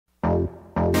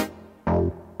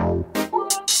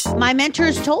my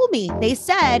mentors told me, they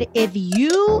said, if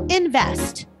you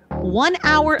invest 1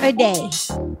 hour a day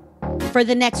for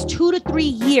the next 2 to 3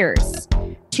 years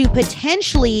to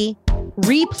potentially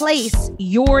replace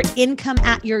your income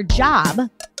at your job,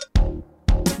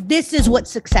 this is what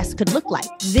success could look like.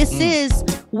 This is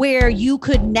where you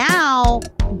could now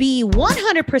be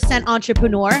 100%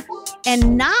 entrepreneur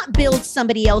and not build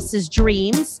somebody else's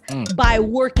dreams by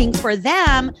working for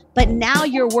them, but now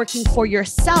you're working for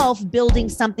yourself, building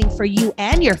something for you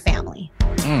and your family.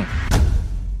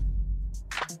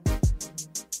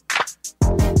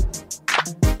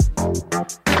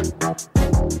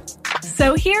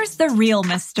 So here's the real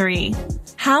mystery.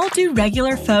 How do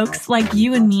regular folks like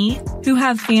you and me, who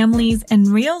have families and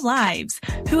real lives,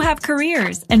 who have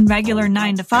careers and regular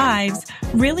 9-to-5s,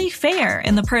 really fare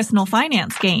in the personal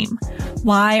finance game?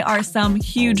 Why are some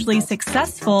hugely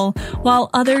successful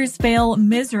while others fail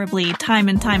miserably time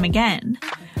and time again?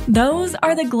 Those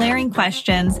are the glaring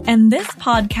questions, and this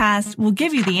podcast will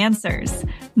give you the answers.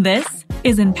 This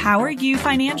is Empower You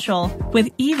Financial with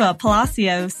Eva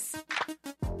Palacios.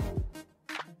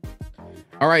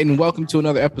 All right, and welcome to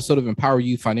another episode of Empower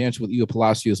You Financial with Eva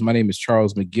Palacios. My name is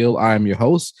Charles McGill. I am your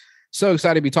host. So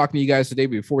excited to be talking to you guys today.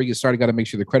 But before we get started, got to make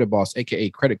sure the credit boss, aka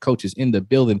credit coach, is in the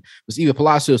building. Miss Eva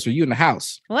Palacios, are you in the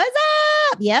house? What's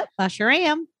up? Yep, I sure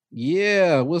am.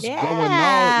 Yeah, what's going on,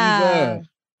 Eva?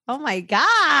 Oh my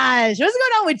gosh, what's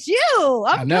going on with you?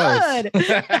 I'm good.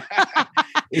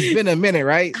 It's been a minute,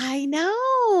 right? I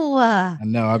know.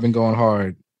 I've been going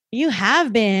hard. You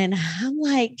have been. I'm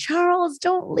like, Charles,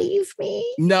 don't leave me.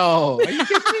 No. Are you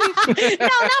kidding me? No,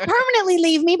 not permanently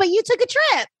leave me, but you took a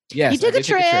trip. Yes, you took a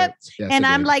trip. Yes, and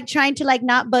I'm like trying to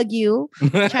not bug you,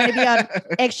 trying to be on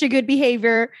extra good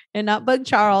behavior and not bug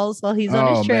Charles while he's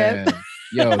on his trip. Man.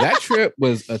 Yo, that trip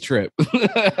was a trip.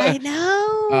 I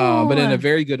know. But in a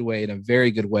very good way,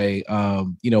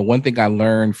 one thing I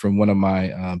learned from one of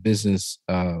my business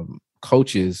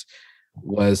coaches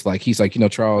was he's like,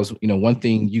 Charles, one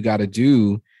thing you got to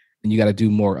do and you got to do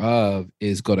more of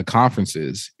is go to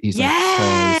conferences. He's like,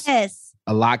 because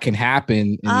a lot can happen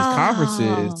in these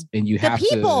conferences and you have the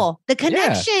people, the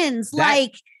connections,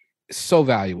 so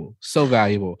valuable.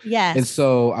 Yes. And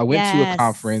so I went to a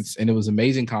conference and it was an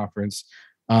amazing conference.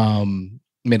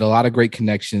 Made a lot of great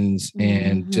connections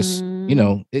and just,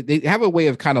 they have a way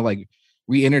of kind of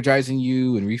re-energizing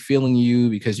you and refilling you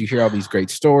because you hear all these great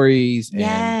stories.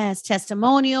 And,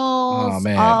 testimonials,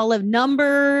 all of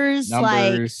numbers.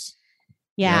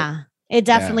 It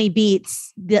definitely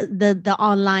beats the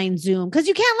online Zoom because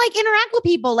you can't interact with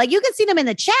people. You can see them in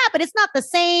the chat, but it's not the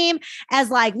same as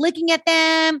looking at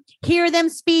them, hear them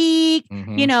speak.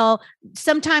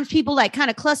 Sometimes people kind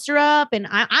of cluster up, and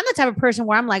I'm the type of person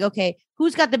where I'm like, okay,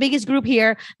 who's got the biggest group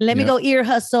here? Let me go ear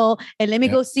hustle and let me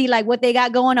go see what they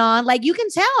got going on. You can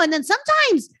tell. And then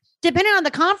sometimes, depending on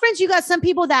the conference, you got some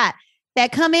people that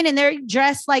come in and they're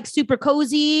dressed super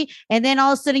cozy. And then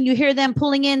all of a sudden you hear them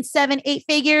pulling in 7-8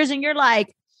 figures and you're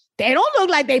like, they don't look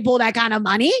like they pull that kind of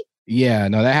money. Yeah,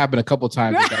 no, that happened a couple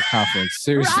times at that conference.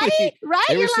 Seriously. Right.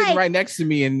 They were sitting right next to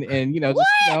me and and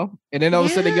then all of a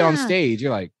sudden they get on stage.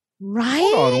 You're like,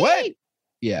 hold on, what?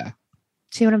 Yeah.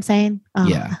 See what I'm saying?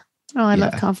 Yeah. Oh, I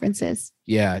love conferences.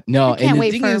 Yeah. No, I can't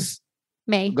wait for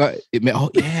May.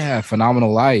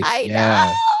 Phenomenal life. I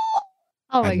know.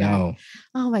 Oh my God.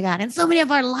 Oh my God. And so many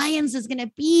of our lions is going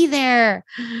to be there.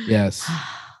 Yes.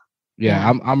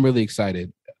 Yeah. I'm really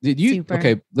excited. Did you? Super.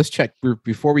 Okay. Let's check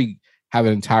before we have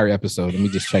an entire episode. Let me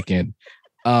just check in.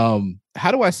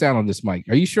 How do I sound on this mic?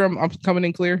 Are you sure I'm coming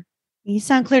in clear? You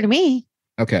sound clear to me.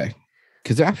 Okay.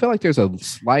 Cause I feel like there's a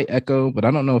slight echo, but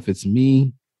I don't know if it's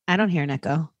me. I don't hear an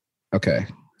echo. Okay.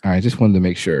 All right. Just wanted to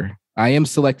make sure I am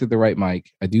selected the right mic.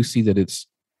 I do see that it's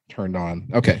turned on.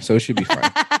 Okay. So it should be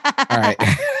fine. All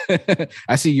right.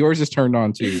 I see yours is turned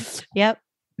on too. Yep.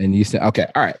 And you said, okay.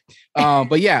 All right.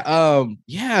 But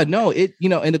no,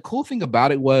 and the cool thing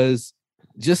about it was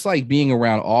just being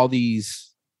around all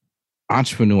these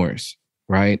entrepreneurs,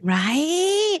 right?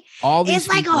 Right. All these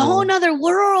it's people, a whole nother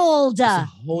world. It's a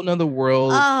whole nother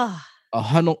world. A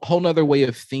whole nother way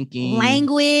of thinking.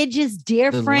 Language is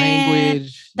different.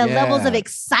 The levels of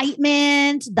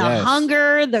excitement, the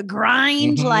hunger, the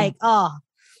grind,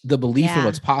 the belief in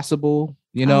what's possible,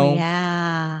 And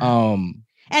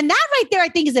that right there, I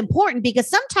think, is important because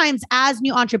sometimes as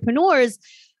new entrepreneurs,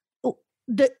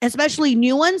 especially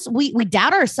new ones, we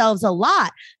doubt ourselves a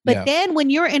lot. But then when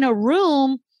you're in a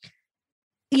room,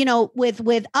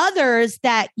 with others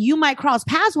that you might cross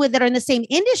paths with that are in the same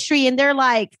industry, and they're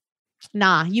like,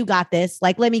 nah, you got this.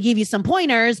 Let me give you some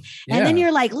pointers. Yeah. And then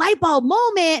you're light bulb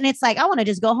moment. And it's I want to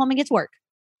just go home and get to work.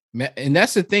 And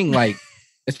that's the thing,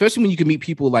 especially when you can meet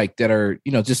people like that are,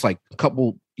 just like a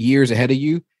couple years ahead of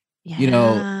you.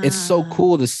 It's so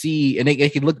cool to see, and they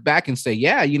can look back and say,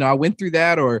 yeah, I went through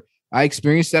that, or I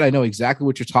experienced that. I know exactly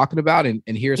what you're talking about. And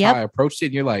here's how I approached it.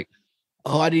 And you're like,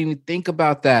 oh, I didn't even think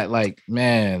about that. Like,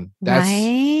 man, that's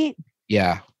right.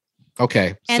 Yeah.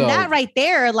 Okay. And that right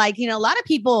there, like, a lot of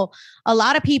people,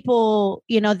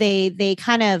 they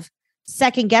kind of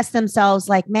second guess themselves,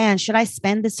 like, man, should I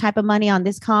spend this type of money on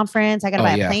this conference? I got to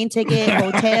buy a plane ticket,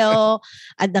 hotel,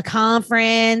 the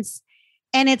conference.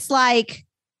 And it's like,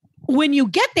 when you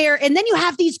get there and then you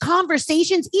have these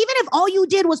conversations, even if all you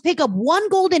did was pick up one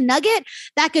golden nugget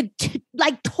that could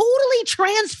totally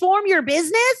transform your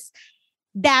business,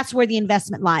 that's where the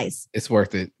investment lies. It's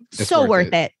worth it. So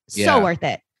worth it. So worth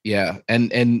it. Yeah.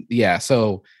 And yeah.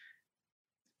 So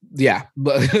yeah,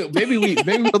 but maybe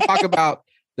we'll talk about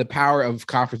the power of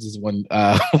conferences one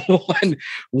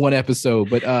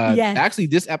episode. But actually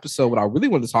this episode, what I really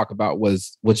wanted to talk about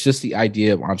was just the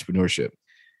idea of entrepreneurship.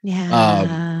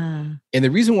 Yeah. And the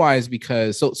reason why is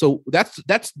because so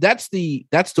that's the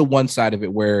one side of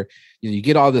it where you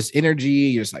get all this energy,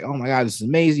 you're just like, oh my God, this is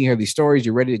amazing. You hear these stories,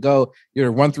 you're ready to go, you're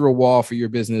gonna run through a wall for your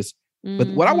business. But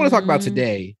what I want to talk about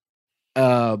today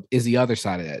is the other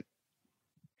side of that.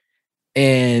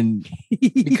 And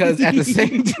because at the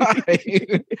same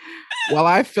time, while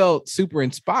I felt super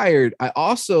inspired, I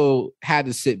also had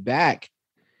to sit back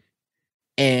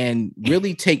and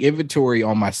really take inventory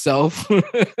on myself.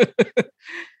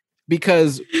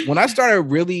 Because when I started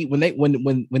really,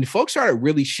 when folks started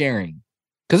really sharing,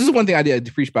 because this is one thing I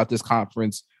did preach about this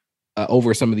conference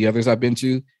over some of the others I've been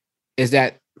to, is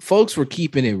that folks were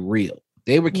keeping it real.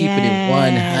 They were keeping it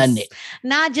 100.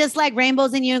 Not just like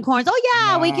rainbows and unicorns. Oh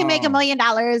yeah, we can make $1 million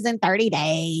in 30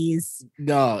 days.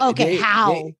 No. Okay,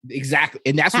 how? Exactly.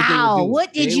 And that's what they were doing.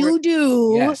 What did you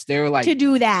do? Yes, they were like, to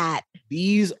do that.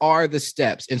 These are the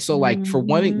steps. And so like for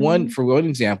one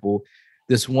example,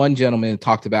 this one gentleman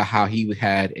talked about how he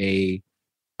had a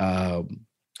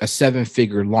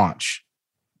 7-figure launch,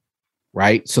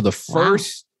 right? So the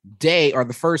first day or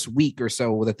the first week or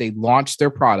so that they launched their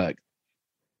product,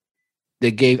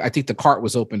 I think the cart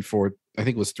was open for, I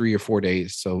think it was 3 or 4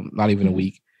 days. So not even a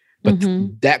week, but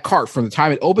that cart from the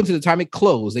time it opened to the time it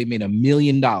closed, they made $1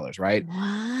 million. Right.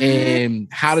 What? And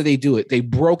how did they do it? They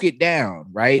broke it down.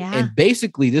 Right. Yeah. And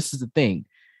basically this is the thing,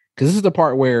 because this is the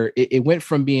part where it went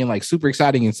from being like super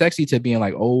exciting and sexy to being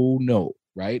like, oh no.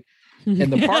 Right.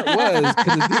 And the part was,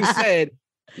 because the dude said,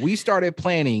 we started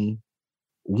planning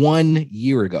 1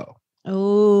 year ago.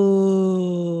 Oh,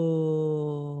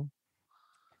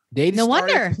 No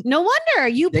wonder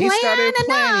you plan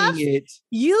enough.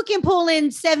 You can pull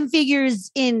in 7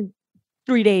 figures in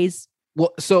 3 days.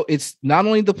 Well, so it's not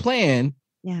only the plan,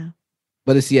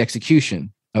 but it's the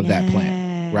execution of that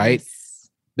plan, right?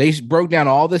 They broke down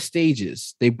all the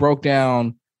stages. They broke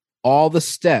down all the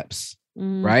steps,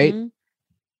 right?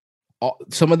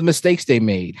 Some of the mistakes they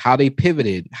made, how they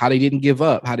pivoted, how they didn't give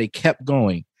up, how they kept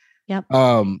going. Yep.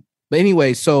 But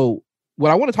anyway, so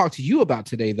what I want to talk to you about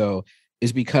today, though,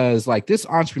 is because like this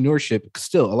entrepreneurship,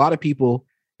 still a lot of people,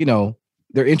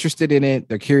 they're interested in it.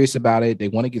 They're curious about it. They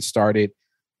want to get started.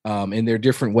 And there are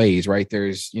different ways, right?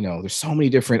 There's so many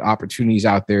different opportunities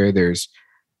out there. There's,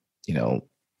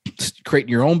 creating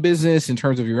your own business in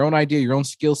terms of your own idea, your own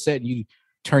skill set. You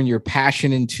turn your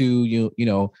passion into,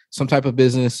 some type of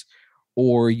business,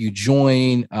 or you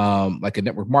join like a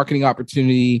network marketing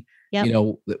opportunity,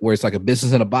 where it's like a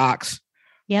business in a box.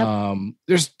 Yeah.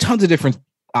 There's tons of different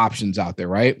options out there,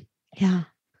 right? Yeah.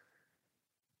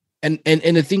 And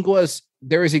the thing was,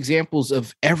 there is examples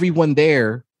of everyone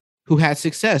there who had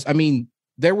success. I mean,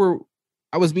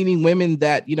 I was meeting women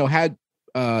that, had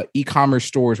e-commerce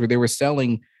stores where they were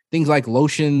selling things like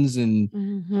lotions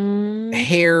and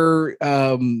hair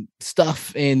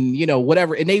stuff and,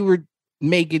 whatever. And they were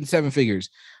making 7 figures.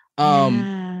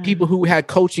 People who had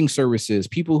coaching services,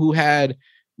 people who had,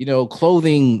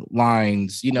 clothing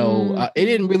lines, it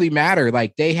didn't really matter.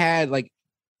 Like they had like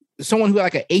someone who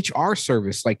had like an HR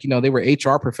service, like, they were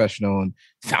HR professional and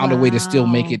found a way to still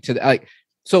make it to like,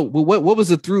 so what was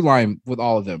the through line with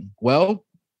all of them? Well,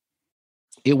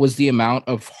 it was the amount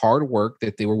of hard work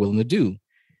that they were willing to do.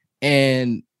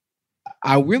 And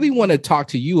I really want to talk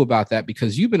to you about that,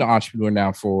 because you've been an entrepreneur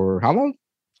now for how long?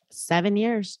 7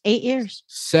 years, 8 years,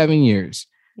 7 years,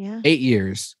 yeah, 8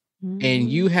 years. And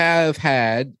you have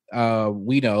had,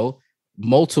 we know,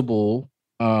 multiple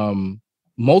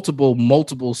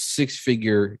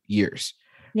 6-figure years,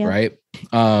 right?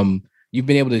 You've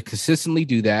been able to consistently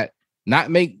do that, not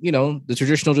make, the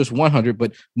traditional just 100,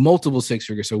 but multiple six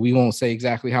figures. So we won't say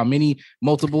exactly how many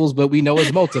multiples, but we know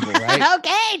it's multiple, right?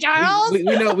 Okay, Charles. We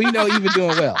know you've been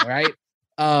doing well, right?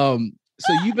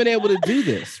 So you've been able to do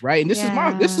this, right? And this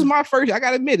is my first, I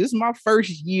gotta admit, this is my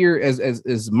first year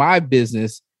as my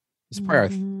business. It's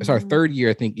probably it's our third year,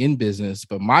 I think, in business,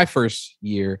 but my first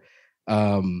year,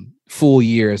 full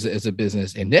year as a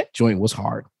business, and that joint was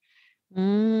hard.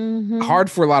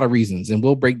 Hard for a lot of reasons, and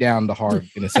we'll break down the hard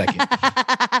in a second.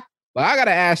 But I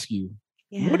gotta ask you,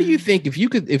 what do you think if you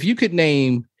could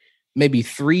name maybe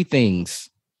three things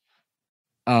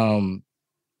that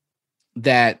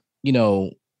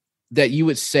that you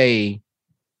would say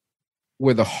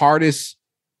were the hardest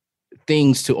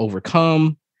things to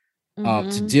overcome,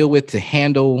 to deal with, to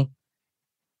handle,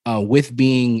 with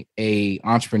being a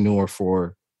entrepreneur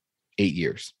for 8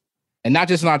 years, and not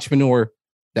just an entrepreneur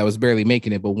that was barely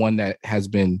making it, but one that has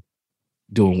been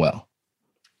doing well?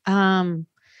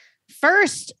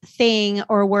 First thing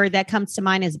or word that comes to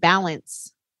mind is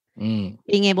balance. Being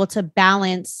able to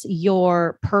balance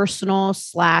your personal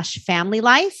 / family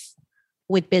life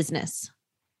with business.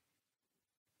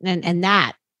 And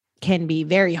that can be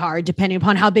very hard depending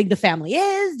upon how big the family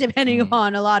is, depending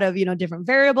upon a lot of, different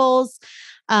variables.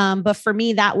 But for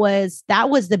me, that was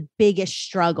the biggest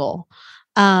struggle.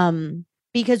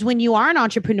 Because when you are an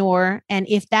entrepreneur, and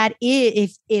if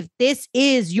this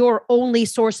is your only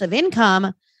source of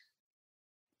income,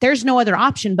 there's no other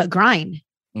option but grind.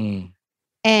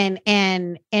 And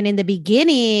in the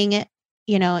beginning,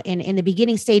 in the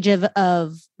beginning stage of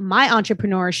my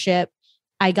entrepreneurship,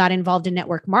 I got involved in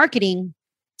network marketing.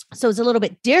 So it's a little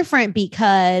bit different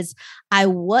because I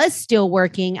was still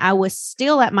working. I was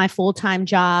still at my full-time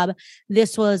job.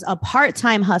 This was a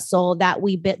part-time hustle that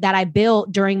I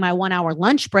built during my 1 hour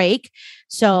lunch break.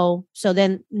 So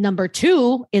then number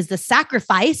two is the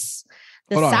sacrifice.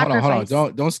 Hold on.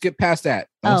 Don't skip past that.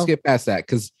 Skip past that,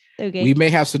 because we may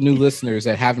have some new listeners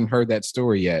that haven't heard that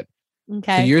story yet.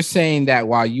 Okay. So you're saying that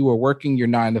while you were working your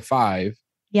 9 to 5,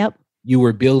 yep, you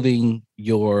were building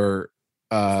your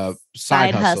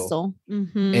side hustle.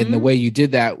 And the way you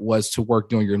did that was to work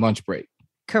during your lunch break.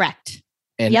 Correct.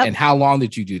 And how long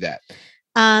did you do that?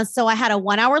 So I had a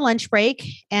 1 hour lunch break,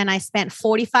 and I spent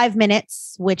 45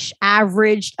 minutes, which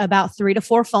averaged about 3 to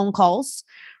 4 phone calls,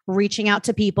 reaching out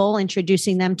to people,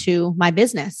 introducing them to my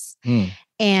business.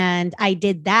 And I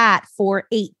did that for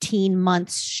 18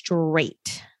 months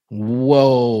straight.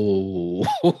 Whoa.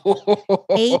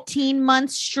 18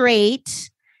 months straight.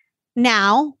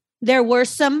 Now, there were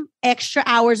some extra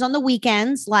hours on the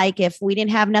weekends. Like if we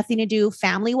didn't have nothing to do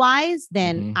family wise,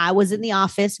 then I was in the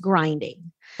office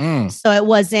grinding. So it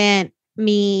wasn't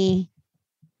me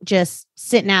just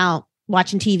sitting out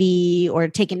watching TV or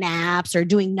taking naps or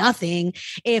doing nothing.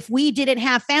 If we didn't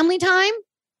have family time,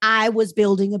 I was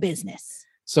building a business.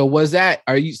 So let's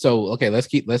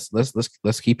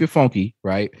keep it funky,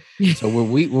 right? So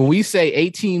when we say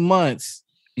 18 months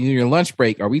in your lunch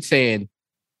break, are we saying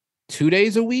 2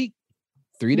 days a week,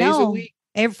 3 days a week?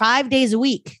 5 days a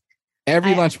week.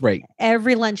 Every lunch break.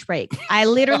 Every lunch break. I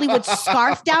literally would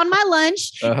scarf down my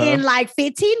lunch in like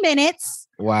 15 minutes.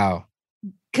 Wow.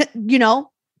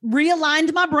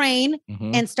 Realigned my brain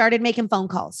and started making phone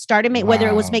calls. Whether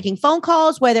it was making phone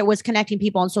calls, whether it was connecting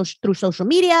people on through social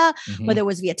media, whether it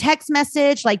was via text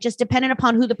message, like just depending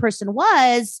upon who the person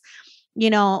was.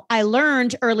 I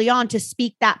learned early on to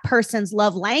speak that person's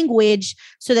love language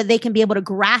so that they can be able to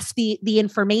grasp the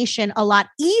information a lot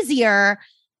easier,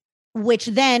 which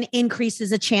then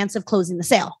increases a chance of closing the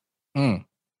sale.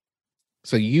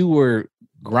 So you were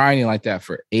grinding like that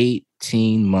for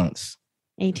 18 months.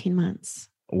 18 months.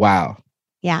 Wow.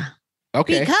 Yeah.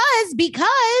 Okay.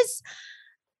 Because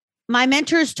my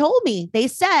mentors told me, they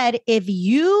said, if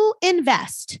you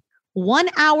invest 1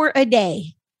 hour a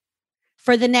day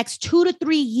for the next 2 to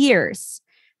 3 years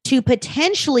to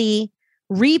potentially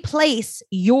replace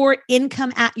your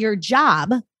income at your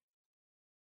job,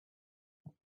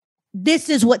 this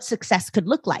is what success could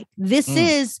look like. This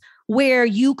is where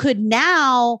you could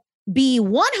now be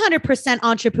 100%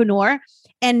 entrepreneur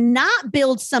and not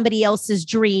build somebody else's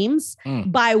dreams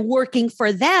by working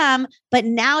for them. But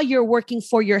now you're working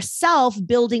for yourself,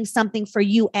 building something for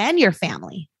you and your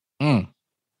family.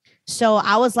 So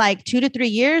I was like, 2 to 3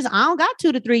 years. I don't got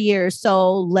 2 to 3 years.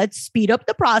 So let's speed up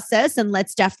the process and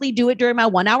let's definitely do it during my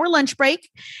 1 hour lunch break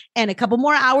and a couple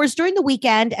more hours during the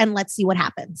weekend. And let's see what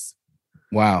happens.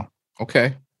 Wow.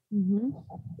 Okay.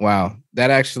 Wow. That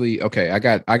actually, okay. I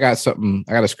got something.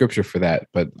 I got a scripture for that,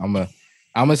 but I'm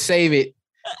gonna save it.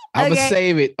 I'm gonna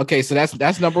save it. Okay. So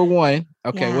that's number one.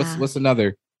 Okay. Yeah. What's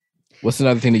another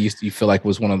thing that you feel like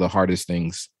was one of the hardest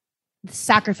things? the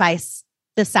sacrifice.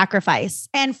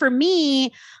 And for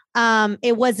me,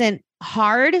 it wasn't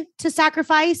hard to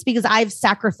sacrifice because I've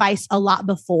sacrificed a lot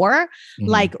before.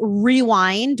 Like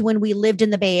rewind when we lived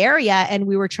in the Bay Area and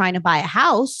we were trying to buy a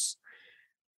house,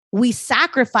 we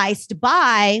sacrificed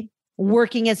by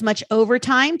working as much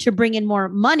overtime to bring in more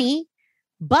money,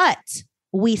 but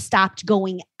we stopped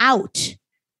going out.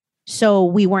 So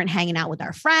we weren't hanging out with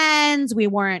our friends. We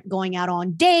weren't going out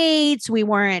on dates. We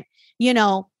weren't,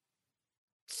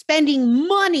 spending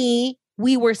money.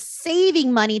 We were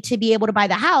saving money to be able to buy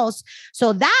the house.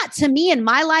 So that, to me, in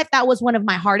my life, that was one of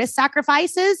my hardest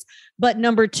sacrifices. But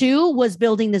number 2 was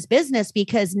building this business,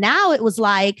 because now it was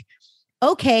like,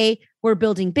 okay, we're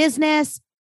building business,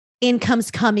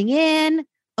 income's coming in.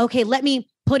 Okay, let me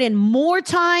put in more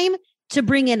time to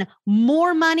bring in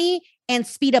more money and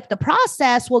speed up the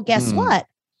process. Well, guess what?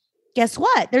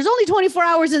 There's only 24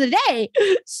 hours in the day.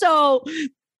 So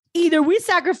either we're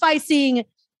sacrificing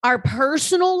our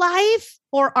personal life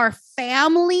or our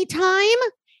family time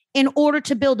in order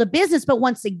to build a business. But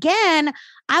once again,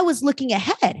 I was looking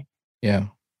ahead. Yeah.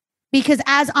 Because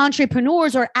as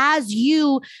entrepreneurs, or as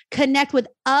you connect with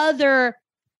other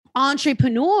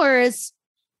entrepreneurs,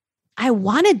 I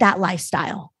wanted that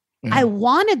lifestyle. Yeah. I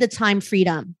wanted the time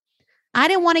freedom. I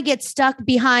didn't want to get stuck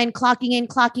behind clocking in,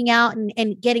 clocking out,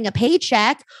 and getting a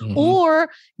paycheck, or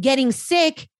getting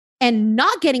sick and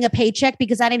not getting a paycheck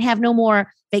because I didn't have no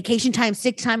more vacation time,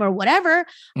 sick time, or whatever.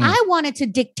 I wanted to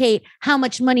dictate how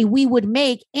much money we would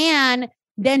make and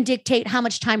then dictate how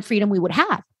much time freedom we would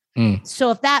have.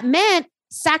 So if that meant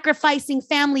sacrificing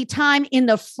family time in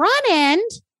the front end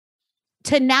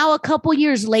to now a couple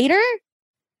years later,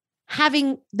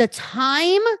 having the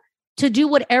time to do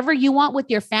whatever you want with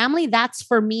your family, that's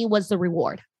for me was the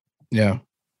reward. Yeah.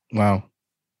 Wow.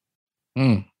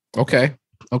 Okay.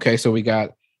 So we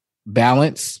got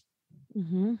balance,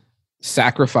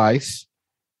 sacrifice.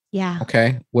 Yeah.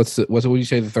 Okay. What would you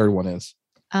say the third one is?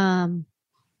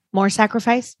 More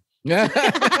sacrifice. Yeah.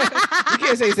 You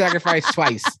can't say sacrifice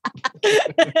twice. Well,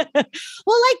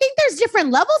 I think there's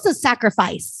different levels of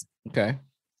sacrifice. Okay.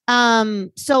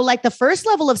 So like the first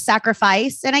level of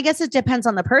sacrifice, and I guess it depends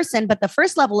on the person, but the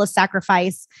first level of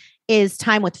sacrifice is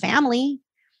time with family.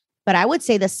 But I would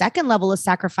say the second level of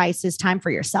sacrifice is time for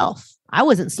yourself. I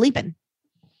wasn't sleeping.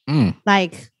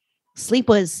 Like sleep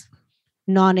was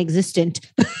non-existent.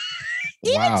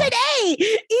 Even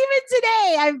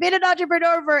today, I've been an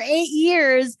entrepreneur for 8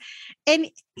 years.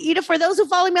 And, for those who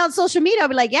follow me on social media, I'll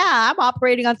be like, yeah, I'm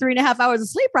operating on 3.5 hours of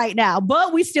sleep right now,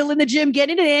 but we still in the gym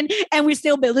getting it in, and we're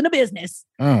still building a business.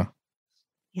 Yeah.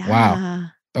 Wow.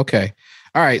 Okay.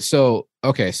 All right. So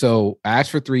I asked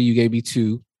for 3, you gave me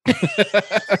 2.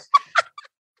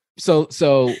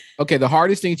 So, okay. The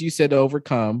hardest things you said to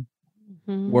overcome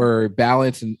were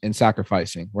balance and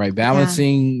sacrificing, right?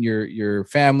 Balancing your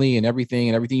family and everything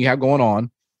you have going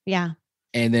on. Yeah.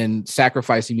 And then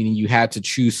sacrificing, meaning you had to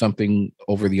choose something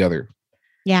over the other.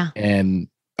 Yeah. And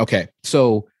okay.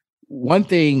 So one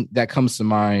thing that comes to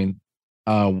mind,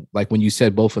 like when you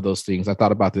said both of those things, I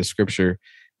thought about this scripture,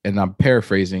 and I'm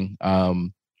paraphrasing.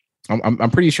 I'm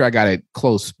pretty sure I got it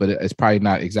close, but it's probably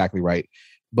not exactly right.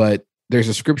 But there's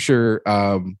a scripture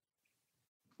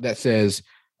that says,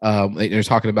 they're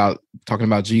talking about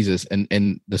Jesus,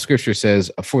 and the scripture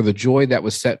says, for the joy that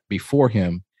was set before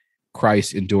him,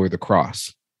 Christ endured the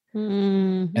cross.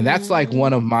 And that's like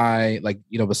one of my,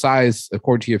 besides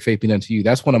according to your faith be unto you,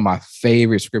 that's one of my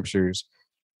favorite scriptures.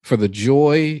 For the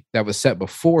joy that was set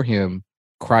before him,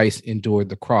 Christ endured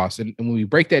the cross. And when we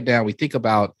break that down, we think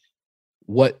about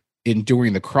what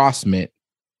enduring the cross meant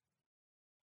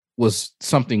was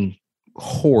something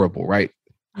horrible, right?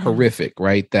 Horrific,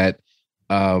 right? That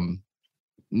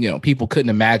people couldn't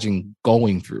imagine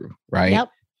going through, right? Yep.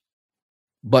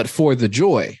 But for the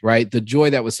joy, right? The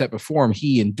joy that was set before him,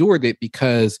 he endured it,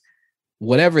 because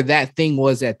whatever that thing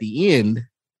was at the end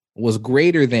was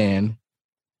greater than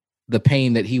the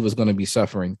pain that he was going to be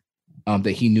suffering,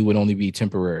 that he knew would only be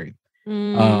temporary.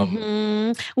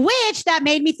 Which that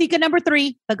made me think of number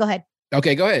 3, but go ahead.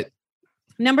 Okay, go ahead.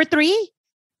 Number 3,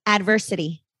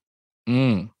 adversity.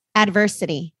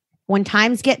 Adversity. When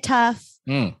times get tough,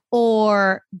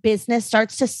 or business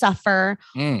starts to suffer,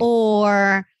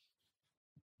 or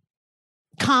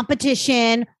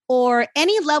competition, or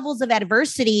any levels of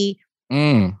adversity,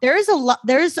 there's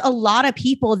a lot of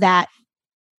people that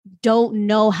don't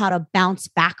know how to bounce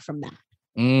back from that.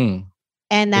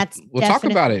 And that's we'll talk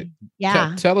about it.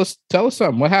 Yeah. Tell us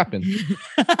something. What happened?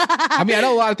 I mean, I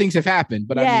know a lot of things have happened,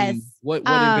 but yes. I mean, what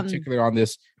in particular on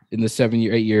this, in the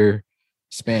 7-year, 8-year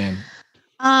span?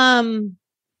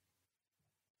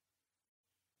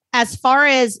 as far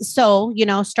as, started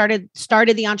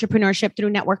the entrepreneurship through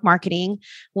network marketing,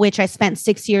 which I spent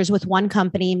 6 years with one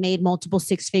company, made multiple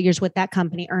six figures with that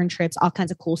company, earned trips, all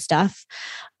kinds of cool stuff.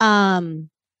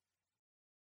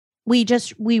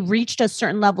 We reached a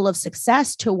certain level of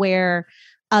success to where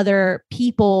other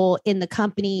people in the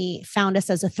company found us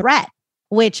as a threat,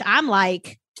 which I'm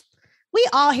like, we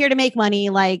all here to make money.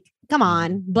 Like, come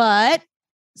on. But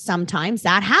sometimes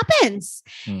that happens.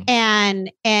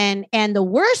 And the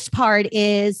worst part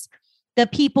is the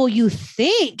people you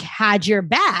think had your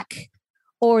back,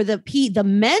 or the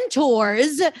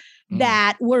mentors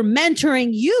that were mentoring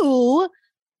you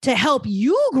to help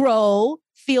you grow,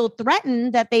 feel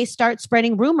threatened that they start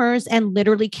spreading rumors and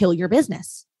literally kill your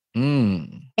business.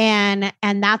 And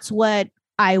that's what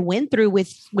I went through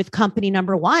with company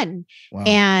number one. Wow.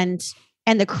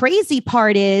 And the crazy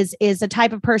part is the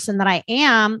type of person that I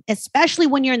am, especially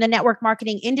when you're in the network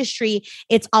marketing industry,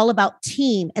 it's all about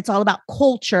team. It's all about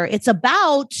culture. It's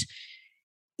about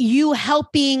you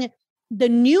helping the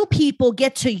new people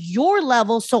get to your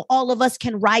level so all of us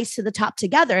can rise to the top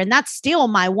together. And that's still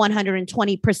my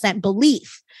 120%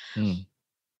 belief.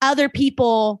 Other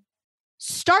people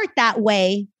start that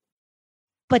way,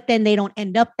 but then they don't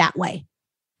end up that way.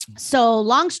 So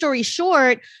long story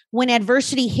short, when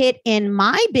adversity hit in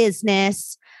my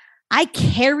business, I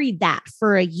carried that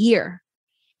for a year,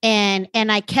 and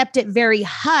I kept it very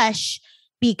hush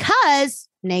because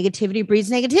negativity breeds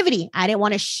negativity. I didn't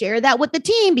want to share that with the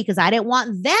team because I didn't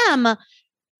want them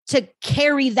to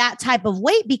carry that type of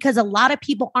weight, because a lot of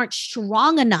people aren't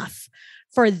strong enough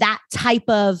for that type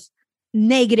of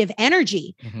negative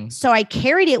energy. So I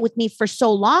carried it with me for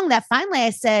so long that finally I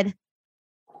said,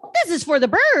 this is for the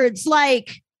birds.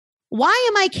 Like, why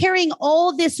am I carrying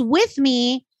all this with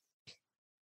me?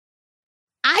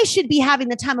 I should be having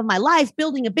the time of my life,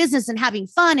 building a business and having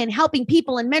fun and helping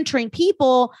people and mentoring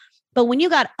people. But when you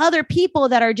got other people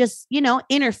that are just,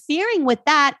 interfering with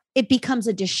that, it becomes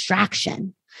a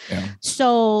distraction. Yeah.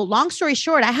 So long story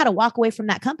short, I had to walk away from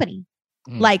that company.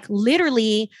 Like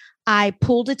literally, I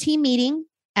pulled a team meeting.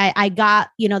 I got,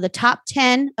 the top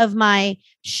 10 of my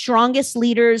strongest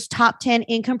leaders, top 10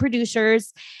 income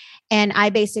producers. And I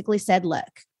basically said, look,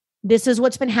 this is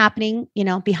what's been happening,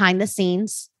 behind the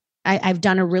scenes. I've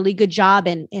done a really good job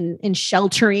in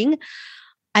sheltering.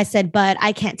 I said, but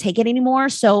I can't take it anymore.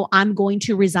 So I'm going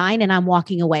to resign and I'm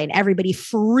walking away. And everybody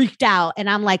freaked out. And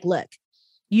I'm like, look,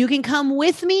 you can come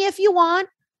with me if you want,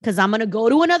 because I'm going to go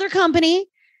to another company,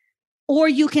 or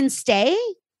you can stay.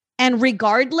 And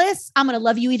regardless, I'm going to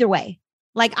love you either way.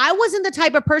 Like, I wasn't the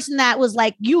type of person that was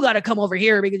like, you got to come over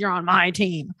here because you're on my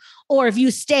team. Or if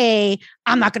you stay,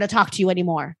 I'm not going to talk to you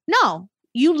anymore. No,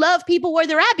 you love people where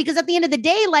they're at, because at the end of the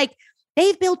day, like,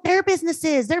 they've built their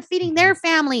businesses. They're feeding their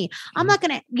family. I'm not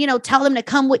going to, tell them to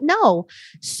come with no.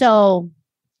 So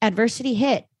adversity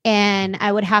hit. And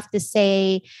I would have to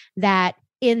say that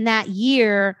in that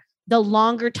year, the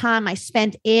longer time I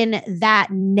spent in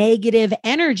that negative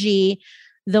energy,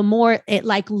 the more it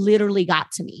literally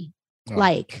got to me. Oh.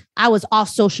 Like, I was off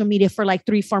social media for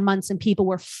 3-4 months and people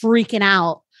were freaking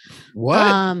out. What?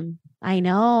 I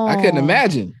know. I couldn't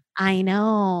imagine. I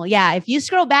know. Yeah. If you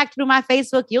scroll back through my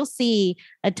Facebook, you'll see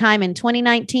a time in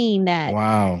 2019 that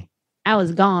I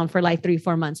was gone for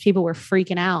 3-4 months. People were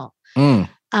freaking out.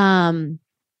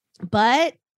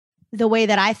 But the way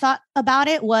that I thought about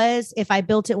it was, if I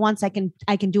built it once, I can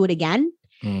do it again.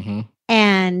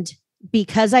 And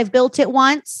because I've built it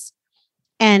once,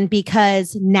 and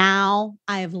because now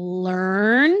I've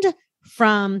learned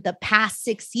from the past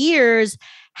 6 years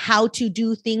how to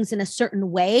do things in a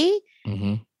certain way,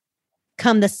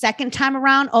 come the second time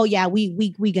around, oh yeah,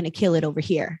 we gonna kill it over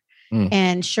here.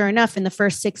 And sure enough, in the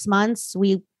first 6 months,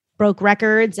 we broke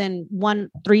records and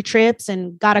won 3 trips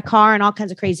and got a car and all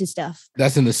kinds of crazy stuff.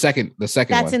 That's in the second That's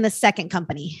one. in the second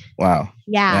company. Wow.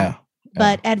 Yeah.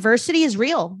 But adversity is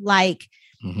real. Like,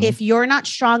 if you're not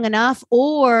strong enough,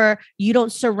 or you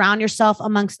don't surround yourself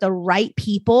amongst the right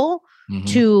people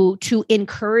to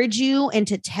encourage you and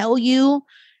to tell you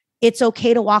it's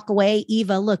okay to walk away.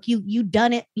 Eva, look, you've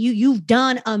done it. You've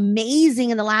done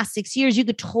amazing in the last 6 years. You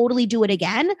could totally do it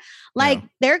again.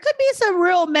 There could be some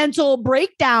real mental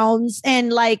breakdowns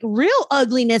and real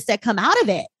ugliness that come out of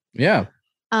it. Yeah.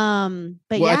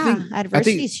 But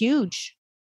adversity is huge.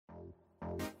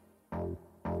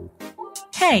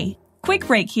 Hey, quick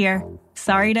break here.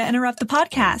 Sorry to interrupt the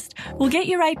podcast. We'll get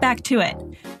you right back to it.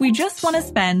 We just want to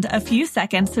spend a few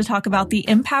seconds to talk about the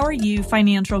Empower You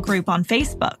Financial Group on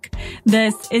Facebook.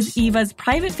 This is Eva's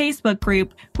private Facebook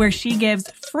group where she gives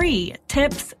free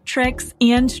tips, tricks,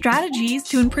 and strategies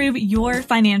to improve your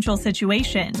financial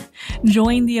situation.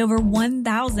 Join the over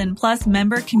 1,000 plus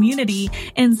member community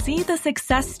and see the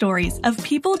success stories of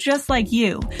people just like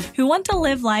you who want to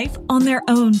live life on their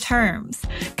own terms.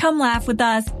 Come laugh with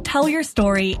us, tell your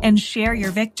story, and share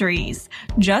your victories.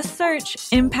 Just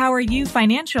search Empower You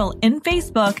Financial in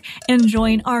Facebook and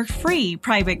join our free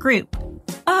private group.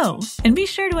 Oh, and be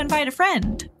sure to invite a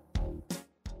friend.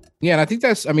 Yeah, and I think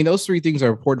those three things are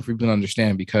important for people to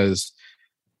understand because,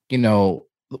 the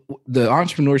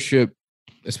entrepreneurship,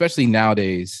 especially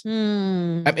nowadays,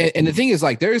 and the thing is,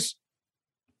 like, there's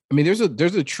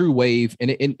a true wave,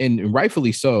 and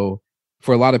rightfully so,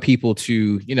 for a lot of people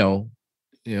to,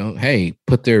 hey,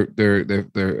 put their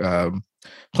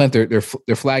plant their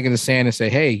flag in the sand and say,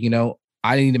 hey,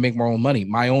 I need to make my own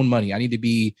money. I need to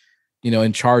be,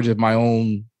 in charge of my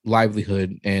own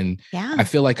livelihood. And I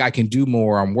feel like I can do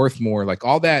more. I'm worth more. Like,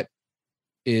 all that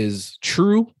is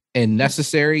true and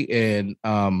necessary. And,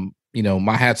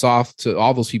 my hat's off to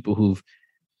all those people who've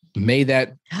made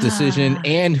that decision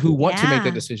and who want to make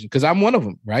that decision. Cause I'm one of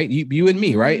them, right? You and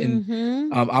me. Right.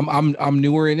 And, I'm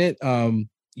newer in it.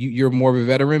 You're more of a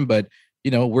veteran, but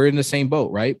we're in the same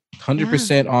boat, right?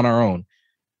 100% on our own.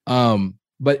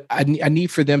 But I need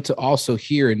for them to also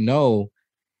hear and know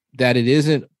that it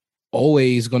isn't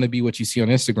always going to be what you see on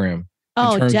Instagram.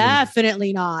 Oh,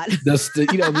 definitely not. The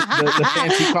fancy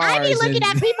cars. I be looking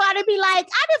at people and be like,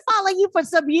 I've been following you for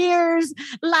some years.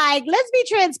 Like, let's be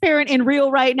transparent and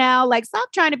real right now. Like,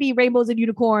 stop trying to be rainbows and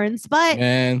unicorns. But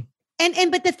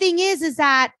but the thing is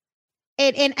that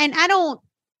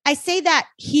I say that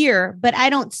here, but I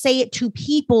don't say it to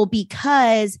people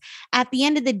because at the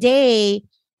end of the day,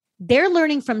 they're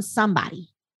learning from somebody.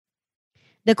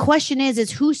 The question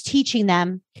is who's teaching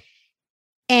them,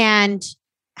 and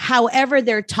however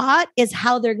they're taught is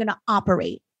how they're going to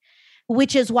operate,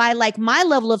 which is why, like, my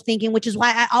level of thinking, which is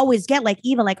why I always get like,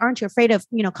 even like, aren't you afraid of,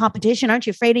 competition? Aren't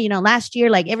you afraid of, last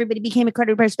year, like, everybody became a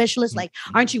credit repair specialist. Like,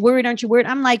 aren't you worried?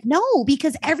 I'm like, no,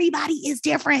 because everybody is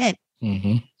different.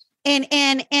 Mm-hmm.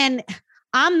 And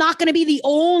I'm not going to be the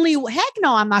only,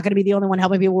 I'm not going to be the only one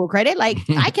helping people with credit. Like,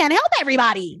 I can't help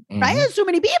everybody, right? There's too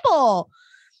many people.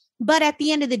 But at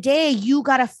the end of the day, you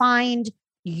got to find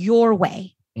your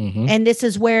way. Mm-hmm. And this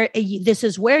is where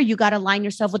you got to align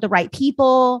yourself with the right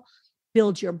people,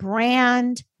 build your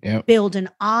brand, build an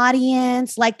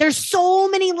audience. Like, there's so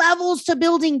many levels to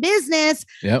building business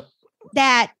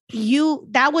that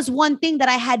was one thing that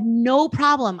I had no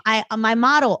problem. My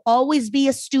motto, always be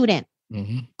a student,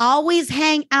 always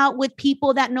hang out with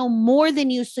people that know more than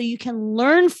you so you can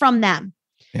learn from them.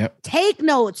 Take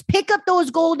notes, pick up those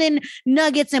golden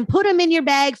nuggets and put them in your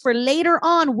bag for later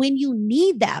on when you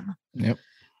need them.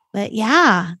 But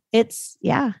it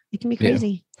can be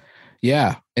crazy.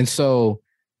 Yeah. And so,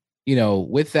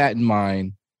 with that in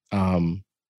mind, and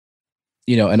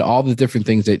all the different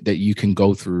things that you can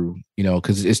go through,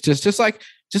 because it's just like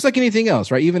anything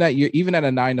else, right? Even at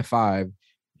a 9 to 5,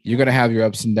 you're going to have your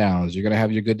ups and downs. You're going to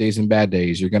have your good days and bad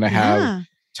days. You're going to have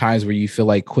times where you feel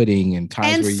like quitting and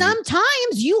sometimes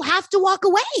you have to walk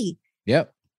away.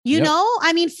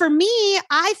 For me,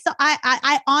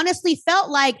 I honestly felt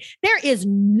like there is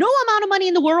no amount of money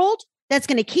in the world that's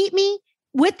going to keep me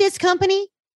with this company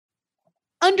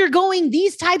undergoing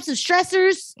these types of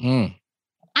stressors.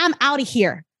 I'm out of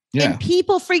here. And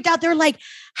people freaked out. They're like,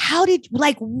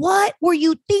 what were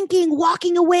you thinking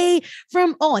walking away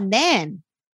from? Oh, and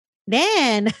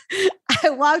then I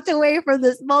walked away from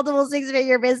this multiple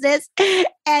 6-figure business,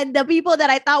 and the people that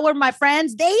I thought were my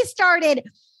friends, they started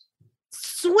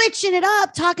switching it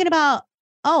up, talking about,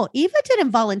 oh, Eva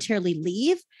didn't voluntarily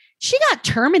leave. She got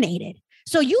terminated.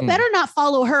 So you better not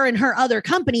follow her and her other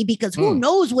company because who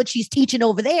knows what she's teaching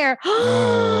over there.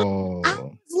 I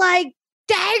was like,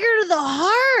 dagger to the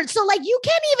heart. So, like, you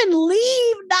can't even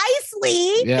leave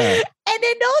nicely. And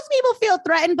then those people feel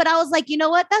threatened. But I was like, you know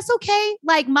what? That's okay.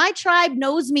 Like, my tribe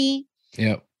knows me.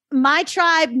 My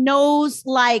tribe knows,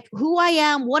 like, who I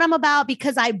am, what I'm about,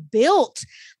 because I built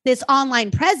this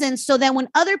online presence. So then when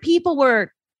other people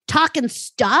were talking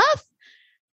stuff,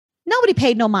 nobody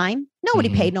paid no mind.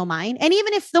 Paid no mind. And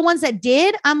even if the ones that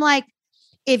did, I'm like,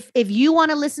 if you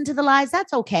want to listen to the lies,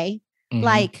 that's okay.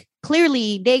 Like,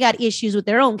 clearly they got issues with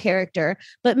their own character,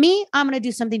 but me, I'm going to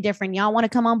do something different. Y'all want to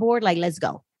come on board? Like, let's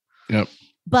go.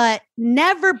 But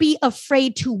never be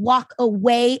afraid to walk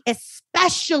away,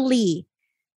 especially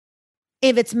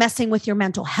if it's messing with your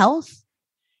mental health,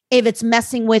 if it's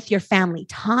messing with your family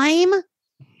time.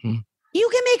 You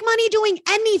can make money doing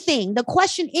anything. The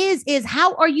question is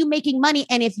how are you making money?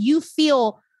 And if you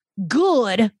feel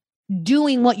good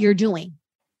doing what you're doing.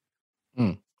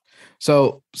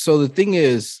 So the thing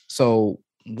is,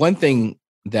 one thing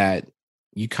that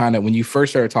you kind of, when you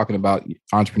first started talking about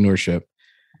entrepreneurship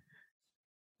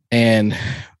and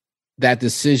that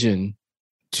decision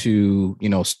to,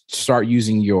 start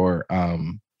using your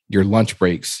lunch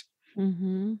breaks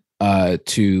to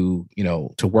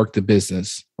work the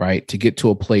business, right? To get to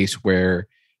a place where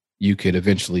you could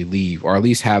eventually leave or at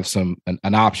least have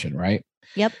an option, right?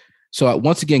 Yep. So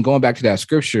once again, going back to that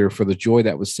scripture, for the joy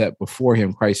that was set before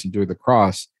him, Christ endured the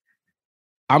cross.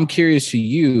 I'm curious to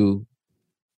you,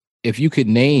 if you could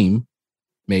name,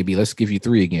 maybe let's give you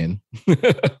three again.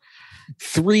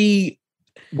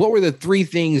 What were the three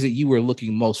things that you were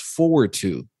looking most forward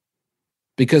to?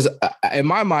 Because in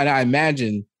my mind, I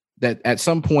imagine that at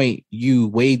some point you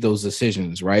weighed those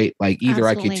decisions, right? Like either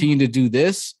Absolutely. I continue to do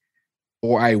this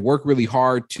or I work really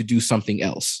hard to do something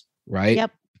else, right?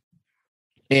 Yep.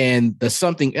 And the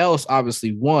something else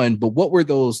obviously won, but what were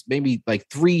those maybe like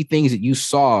three things that you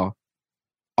saw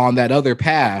on that other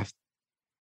path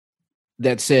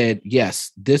that said,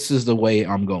 yes, this is the way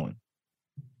I'm going?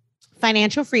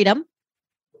 Financial freedom.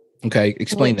 Okay,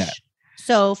 explain that.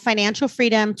 So financial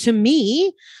freedom to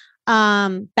me,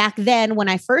 back then when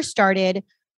I first started,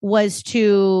 was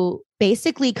to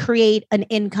basically create an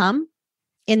income.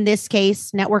 In this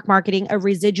case, network marketing, a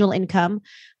residual income,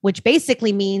 which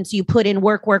basically means you put in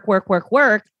work,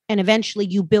 and eventually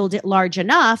you build it large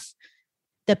enough,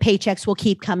 the paychecks will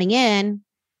keep coming in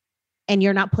and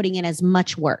you're not putting in as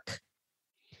much work.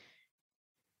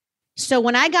 So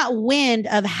when I got wind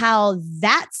of how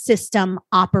that system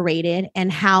operated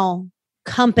and how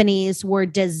companies were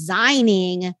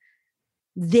designing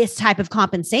this type of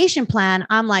compensation plan,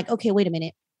 I'm like, okay, wait a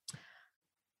minute.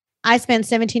 I spent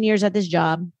 17 years at this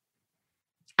job.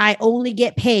 I only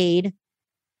get paid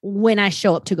when I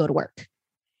show up to go to work.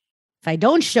 If I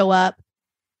don't show up,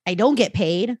 I don't get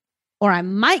paid, or I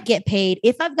might get paid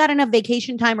if I've got enough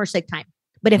vacation time or sick time.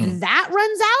 But if that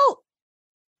runs out,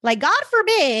 like God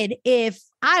forbid, if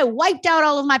I wiped out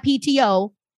all of my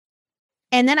PTO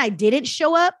and then I didn't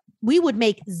show up, we would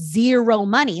make zero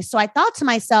money. So I thought to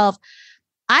myself,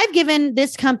 I've given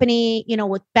this company,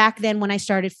 with back then when I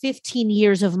started, 15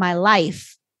 years of my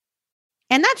life.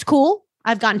 And that's cool.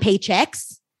 I've gotten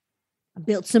paychecks. I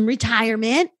built some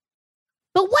retirement.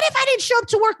 But what if I didn't show up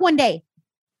to work one day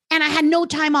and I had no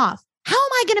time off? How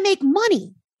am I going to make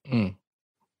money?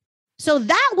 So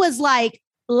that was like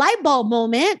light bulb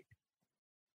moment,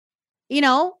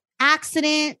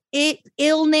 accident,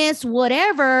 illness,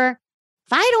 whatever.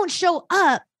 If I don't show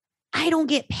up, I don't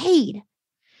get paid.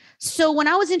 So when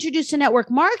I was introduced to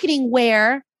network marketing,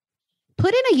 where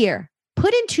put in a year,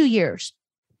 put in 2 years,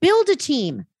 build a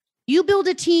team. You build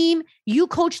a team, you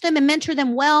coach them and mentor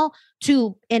them well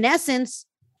to, in essence,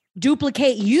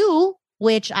 duplicate you,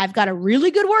 which I've got a really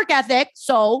good work ethic.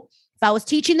 So if I was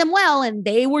teaching them well and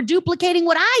they were duplicating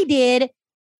what I did,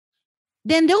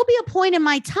 then there'll be a point in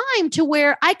my time to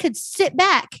where I could sit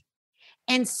back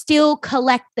and still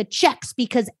collect the checks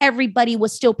because everybody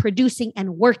was still producing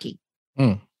and working.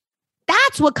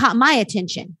 That's what caught my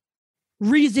attention.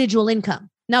 Residual income.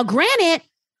 Now, granted,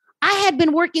 I had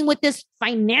been working with this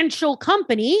financial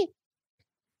company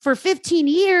for 15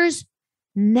 years.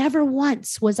 Never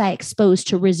once was I exposed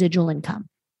to residual income.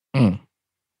 And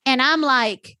I'm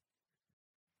like,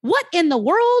 what in the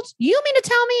world? You mean to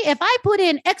tell me if I put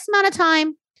in X amount of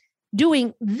time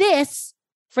doing this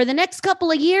for the next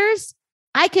couple of years,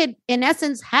 I could, in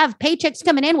essence, have paychecks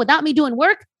coming in without me doing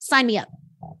work? Sign me up.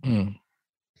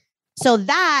 So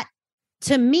that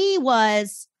to me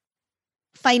was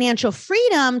financial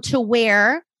freedom, to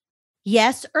where,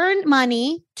 yes, earn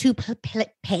money to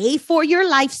pay for your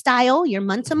lifestyle, your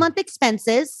month-to-month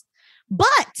expenses,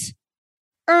 but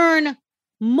earn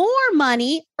more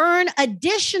money, earn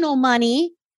additional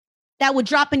money that would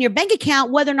drop in your bank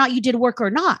account, whether or not you did work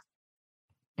or not.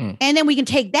 And then we can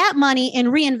take that money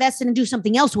and reinvest it and do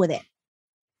something else with it,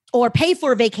 or pay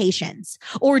for vacations,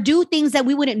 or do things that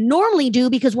we wouldn't normally do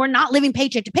because we're not living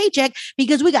paycheck to paycheck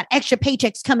because we got extra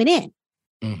paychecks coming in.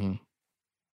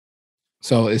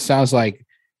 So it sounds like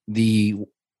the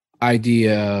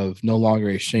idea of no longer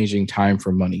exchanging time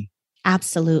for money.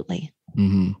 Absolutely.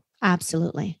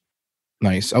 Absolutely.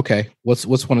 Nice. Okay. What's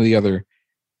one of the other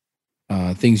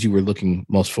things you were looking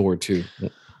most forward to?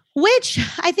 Which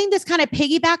I think this kind of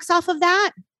piggybacks off of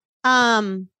that,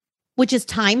 which is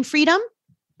time freedom,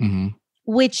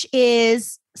 which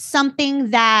is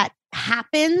something that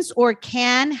happens or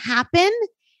can happen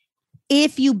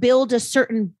if you build a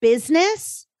certain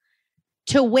business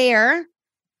to where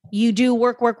you do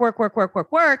work,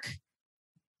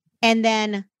 and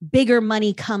then bigger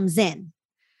money comes in,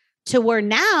 to where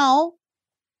now,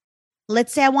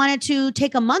 let's say I wanted to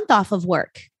take a month off of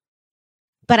work.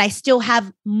 but I still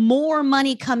have more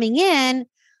money coming in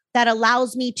that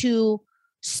allows me to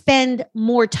spend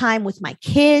more time with my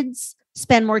kids,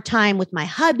 spend more time with my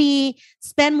hubby,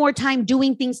 spend more time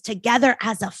doing things together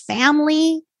as a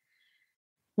family,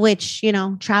 which,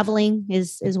 traveling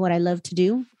is what I love to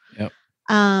do.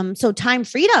 Yep. So time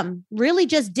freedom, really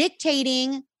just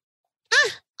dictating,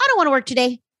 I don't want to work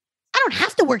today. I don't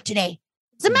have to work today.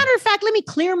 As a matter of fact, let me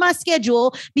clear my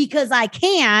schedule because I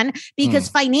can, because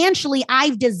financially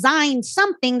I've designed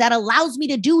something that allows me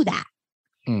to do that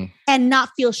and not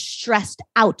feel stressed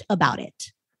out about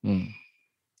it.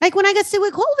 Like when I got sick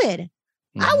with COVID,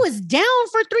 I was down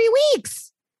for 3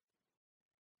 weeks.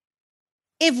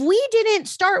 If we didn't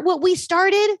start what we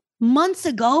started months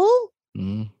ago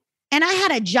and I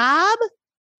had a job,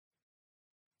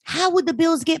 how would the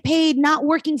bills get paid not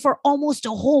working for almost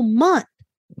a whole month?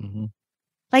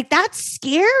 Like, that's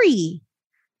scary.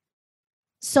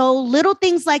 So little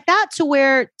things like that, to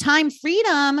where time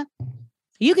freedom,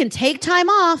 you can take time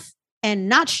off and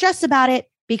not stress about it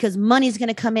because money's going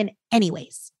to come in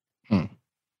anyways.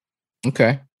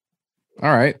 Okay.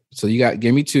 All right. So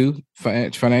give me 2: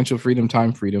 financial freedom,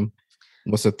 time freedom.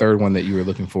 What's the third one that you were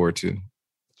looking forward to?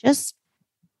 This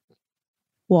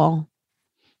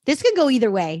could go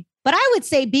either way, but I would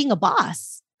say being a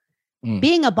boss.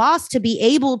 Being a boss, to be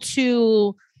able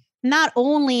to not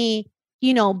only,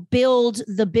 build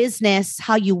the business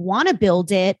how you want to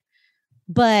build it,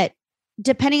 but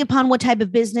depending upon what type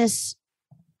of business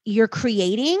you're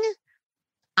creating,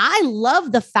 I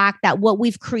love the fact that what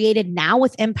we've created now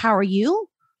with Empower You,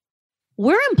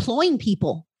 we're employing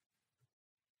people.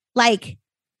 Like,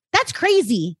 that's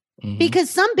crazy because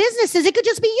some businesses, it could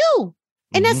just be you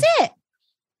and that's it.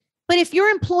 But if you're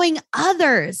employing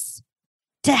others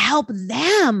to help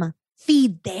them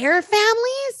feed their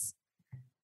families,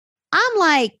 I'm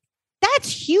like,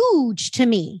 that's huge to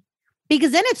me,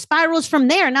 because then it spirals from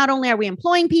there. Not only are we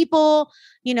employing people,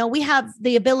 we have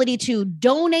the ability to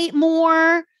donate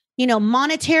more,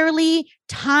 monetarily,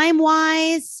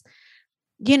 time-wise,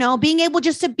 being able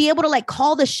just to be able to like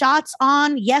call the shots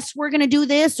on, yes, we're going to do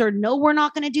this, or no, we're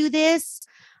not going to do this.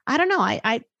 I don't know.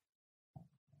 I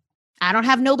don't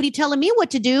have nobody telling me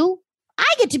what to do.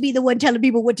 I get to be the one telling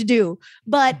people what to do,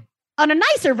 but on a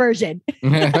nicer version.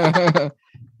 Yeah,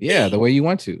 the way you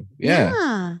want to.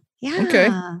 Yeah. Okay.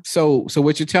 So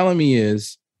what you're telling me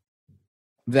is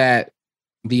that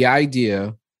the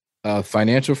idea of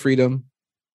financial freedom,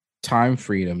 time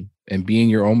freedom, and being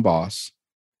your own boss.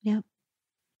 Yeah.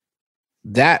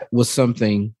 That was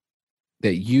something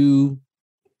that you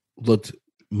looked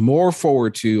more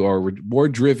forward to, or were more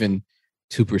driven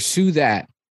to pursue that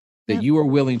you were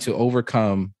willing to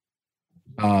overcome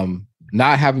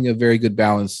not having a very good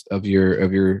balance of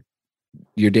your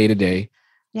day-to-day,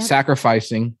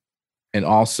 sacrificing, and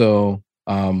also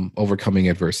overcoming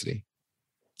adversity.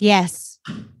 Yes.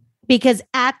 Because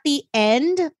at the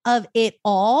end of it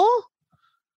all,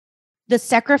 the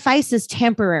sacrifice is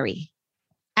temporary.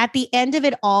 At the end of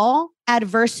it all,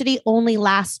 adversity only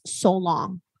lasts so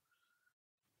long.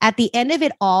 At the end of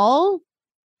it all,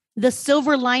 the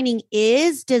silver lining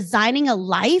is designing a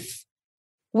life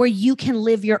where you can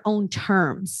live your own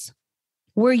terms,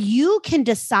 where you can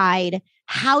decide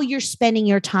how you're spending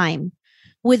your time,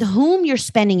 with whom you're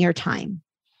spending your time.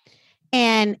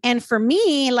 And for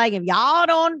me, like, if y'all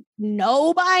don't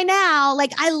know by now,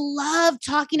 like, I love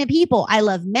talking to people. I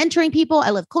love mentoring people. I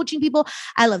love coaching people.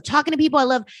 I love talking to people. I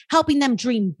love helping them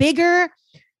dream bigger.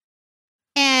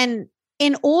 And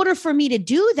in order for me to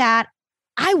do that,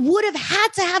 I would have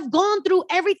had to have gone through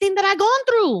everything that I've gone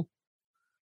through.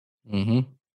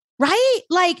 Right?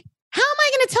 Like, how am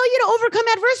I going to tell you to overcome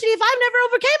adversity if I've never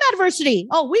overcame adversity?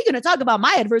 Oh, we're going to talk about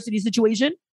my adversity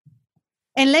situation.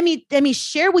 And let me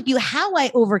share with you how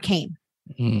I overcame.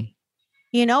 Or how am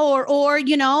I going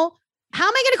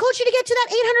to coach you to get to that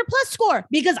 800 plus score?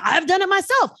 Because I've done it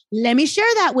myself. Let me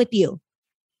share that with you.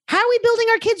 How are we building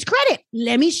our kids' credit?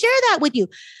 Let me share that with you.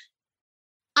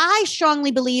 I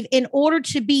strongly believe in order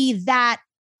to be that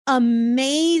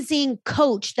amazing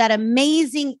coach, that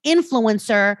amazing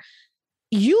influencer,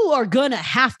 you are going to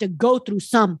have to go through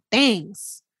some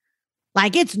things.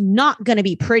 Like, it's not going to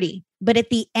be pretty. But at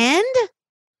the end,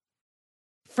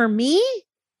 for me,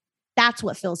 that's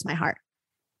what fills my heart.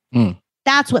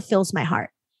 That's what fills my heart,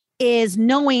 is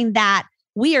knowing that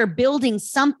we are building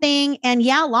something. And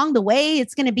along the way,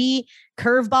 it's going to be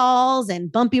curveballs and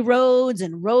bumpy roads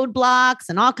and roadblocks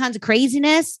and all kinds of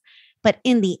craziness. But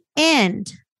in the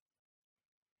end,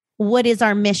 what is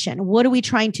our mission? What are we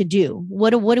trying to do?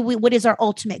 What is our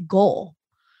ultimate goal?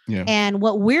 Yeah. And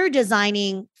what we're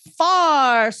designing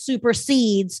far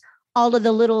supersedes all of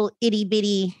the little itty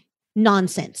bitty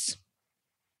nonsense.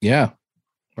 Yeah.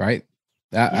 Right.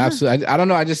 Absolutely. I don't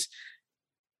know.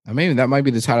 Maybe that might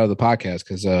be the title of the podcast,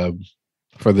 because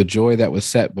for the joy that was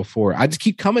set before. I just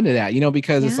keep coming to that,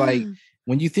 because it's like,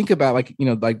 when you think about, like,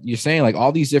 like you're saying, like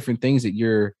all these different things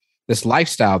that this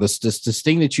lifestyle, this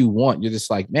thing that you want, you're just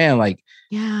like, man, like,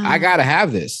 I got to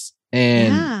have this,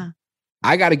 and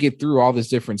I got to get through all this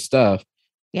different stuff.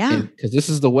 Yeah. Because this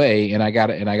is the way, and I got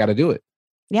to do it.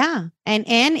 Yeah. And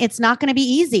it's not going to be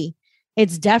easy.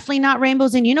 It's definitely not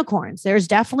rainbows and unicorns. There's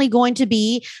definitely going to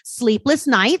be sleepless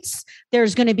nights.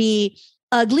 There's going to be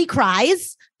ugly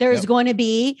cries. There's going to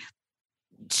be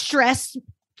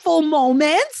stressful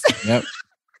moments. Yep.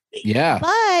 Yeah.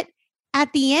 But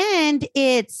at the end,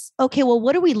 it's okay. Well,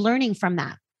 what are we learning from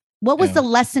that? What was the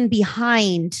lesson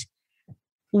behind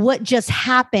what just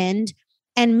happened,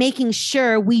 and making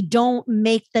sure we don't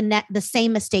make the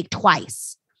same mistake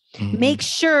twice? Mm-hmm. Make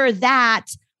sure that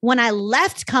when I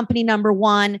left company number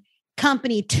 1,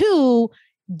 company 2,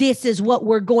 this is what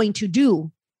we're going to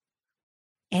do.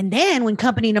 And then when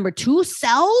company number 2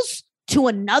 sells to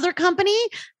another company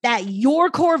that your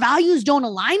core values don't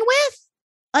align with,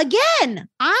 again,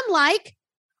 I'm like,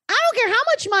 I don't care how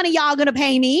much money y'all going to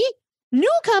pay me.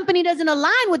 New company doesn't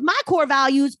align with my core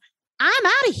values. I'm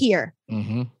out of here.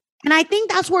 Mm-hmm. And I think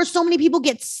that's where so many people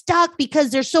get stuck, because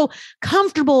they're so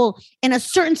comfortable in a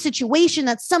certain situation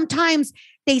that sometimes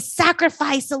they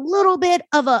sacrifice a little bit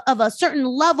of a certain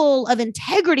level of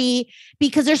integrity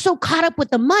because they're so caught up with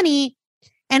the money.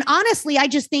 And honestly, I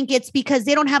just think it's because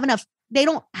they don't have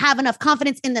enough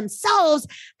confidence in themselves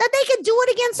that they can do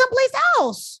it again someplace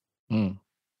else. Mm.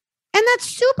 And that's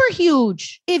super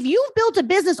huge. If you've built a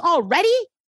business already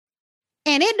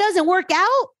and it doesn't work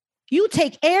out, you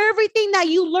take everything that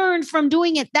you learned from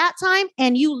doing it that time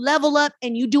and you level up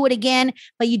and you do it again,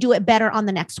 but you do it better on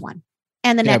the next one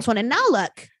and the next one. And now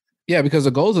look. Yeah, because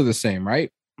the goals are the same,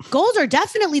 right? Goals are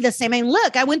definitely the same. And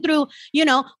look, I went through,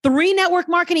 3 network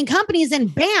marketing companies,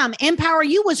 and bam, Empower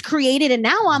You was created. And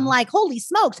now I'm like, holy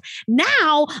smokes.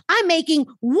 Now I'm making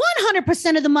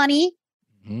 100% of the money,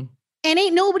 and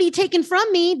ain't nobody taken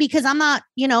from me because I'm not,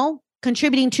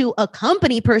 contributing to a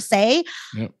company per se.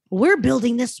 Yep. We're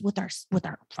building this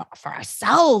for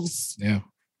ourselves. Yeah.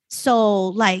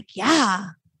 So yeah,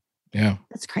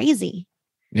 that's crazy.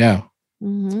 Yeah.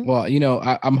 Mm-hmm.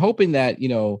 Well, I'm hoping that,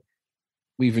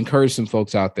 we've encouraged some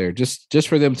folks out there just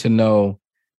for them to know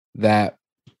that,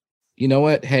 you know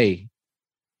what? Hey,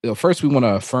 first we want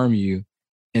to affirm you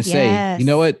and say, you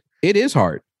know what? It is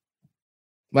hard.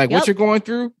 Like what you're going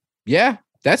through. Yeah,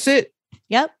 that's it.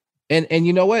 Yep. And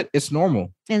you know what? It's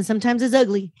normal. And sometimes it's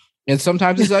ugly. And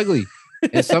sometimes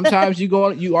sometimes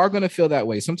you are going to feel that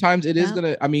way. Sometimes it is going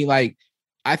to,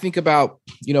 I think about,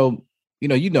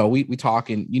 we talk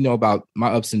and about my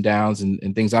ups and downs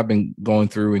and things I've been going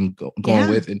through and going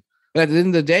with. But at the end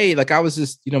of the day, like I was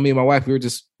just, me and my wife,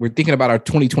 we're thinking about our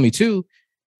 2022.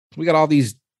 We got all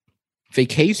these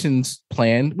vacations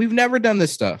planned. We've never done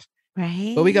this stuff.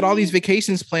 Right. But we got all these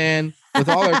vacations planned with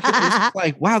all our kids. It's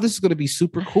like, wow, this is going to be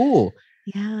super cool.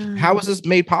 Yeah. How was this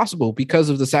made possible? Because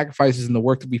of the sacrifices and the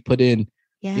work that we put in,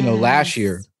 last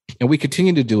year, and we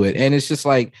continue to do it. And it's just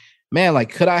like, man,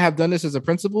 like, could I have done this as a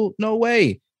principal? No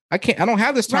way. I can't. I don't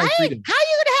have this time freedom. How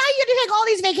you gonna take all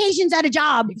these vacations at a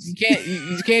job? You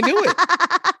can't do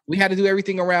it. We had to do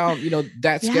everything around,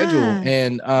 that schedule.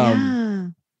 And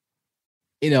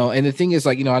and the thing is,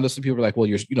 like, I know some people are like, well,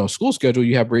 your school schedule,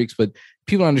 you have breaks, but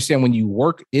people don't understand when you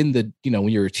work in the, when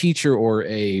you're a teacher or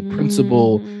a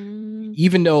principal,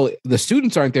 even though the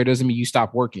students aren't there, doesn't mean you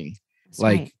stop working. That's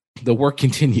right. The work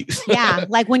continues. Yeah.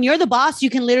 Like when you're the boss, you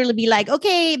can literally be like,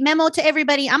 okay, memo to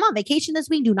everybody. I'm on vacation this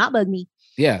week. Do not bug me.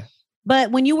 Yeah.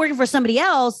 But when you're working for somebody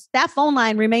else, that phone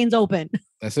line remains open.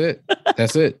 That's it.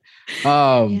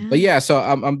 But yeah, so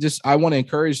I want to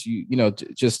encourage you,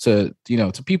 just to,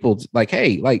 to people like,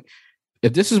 hey, like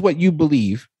if this is what you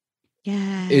believe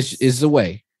is the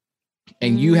way,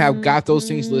 and you have got those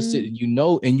things listed, and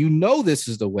you know this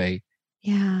is the way.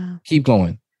 Yeah. Keep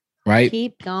going. Right.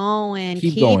 Keep going.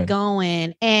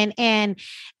 And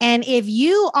if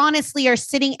you honestly are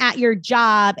sitting at your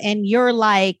job and you're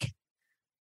like,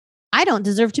 I don't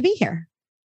deserve to be here.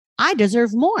 I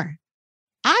deserve more.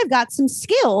 I've got some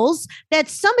skills that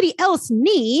somebody else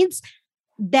needs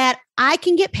that I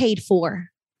can get paid for.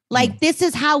 Like, this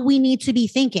is how we need to be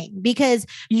thinking, because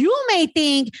you may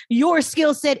think your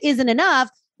skill set isn't enough,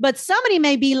 but somebody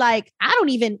may be like, I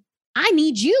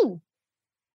need you.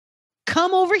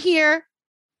 Come over here.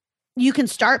 You can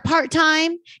start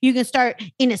part-time. You can start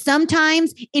in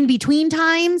sometimes in between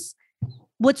times.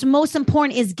 What's most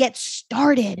important is get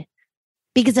started,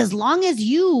 because as long as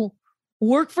you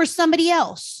work for somebody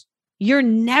else, you're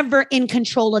never in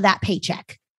control of that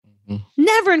paycheck. Mm-hmm.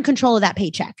 Never in control of that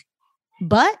paycheck.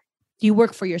 But you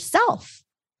work for yourself.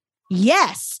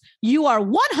 Yes, you are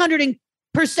 100%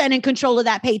 in control of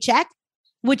that paycheck,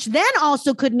 which then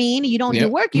also could mean you don't do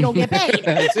work, you don't get paid.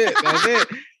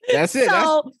 That's it.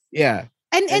 So, yeah.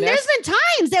 And there's been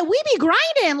times that we be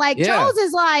grinding. Like Charles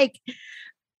is like,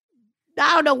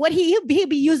 I don't know what he'd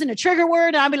be using a trigger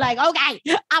word. And I'll be like, okay,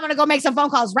 I'm going to go make some phone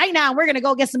calls right now. We're going to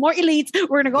go get some more elites.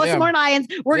 We're going to go get some more lions.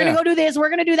 We're going to go do this. We're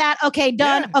going to do that. Okay,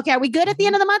 done. Yeah. Okay. Are we good at the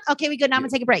end of the month? Okay, we good. Now I'm going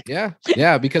to take a break. Yeah.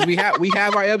 Yeah. Because we have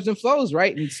our ebbs and flows,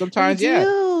 right? And sometimes,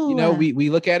 we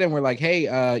look at it and we're like, hey,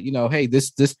 hey,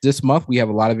 this month we have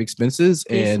a lot of expenses.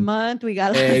 This month we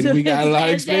got a lot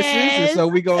of expenses. And so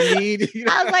we going to need.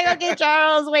 I was like, okay,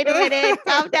 Charles, wait a minute.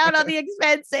 Calm down on the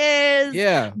expenses.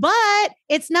 Yeah. But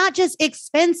it's not just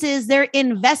expenses. They're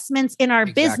investments in our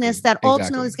business that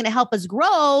ultimately is going to help us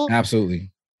grow.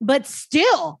 Absolutely. But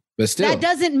still, that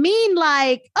doesn't mean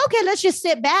like, okay, let's just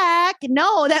sit back.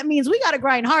 No, that means we got to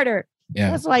grind harder.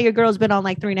 Yeah. That's why your girl's been on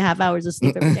like 3.5 hours of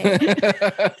sleep every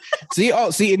day.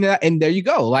 see, and there you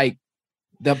go. Like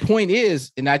the point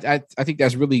is, and I think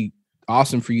that's really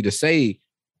awesome for you to say,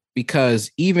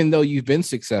 because even though you've been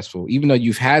successful, even though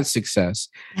you've had success,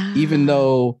 even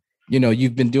though,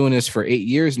 you've been doing this for 8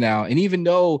 years now, and even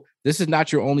though this is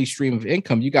not your only stream of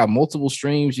income, you got multiple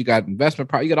streams, you got investment,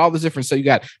 you got all this different stuff, you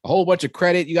got a whole bunch of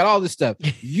credit, you got all this stuff.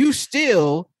 You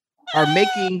still are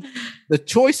making the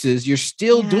choices. You're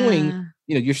still doing,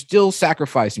 you're still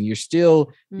sacrificing. You're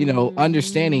still,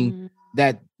 understanding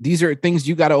that these are things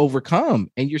you got to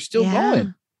overcome, and you're still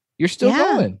going. You're still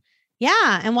going.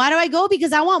 Yeah. And why do I go?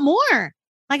 Because I want more.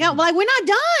 Like, we're not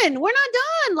done. We're not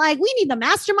done. Like, we need the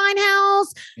mastermind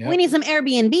house. Yep. We need some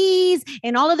Airbnbs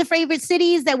in all of the favorite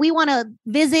cities that we want to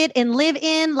visit and live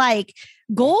in. Like,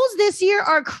 goals this year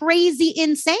are crazy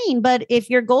insane. But if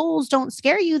your goals don't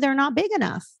scare you, they're not big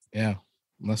enough. Yeah.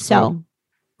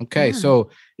 Okay. So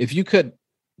if you could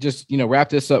just, wrap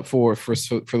this up for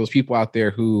those people out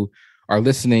there who are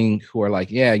listening, who are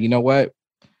like, yeah, you know what?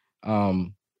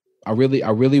 I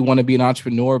really want to be an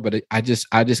entrepreneur, but I just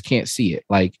can't see it.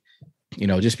 Like,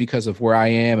 just because of where I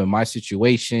am and my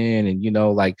situation, and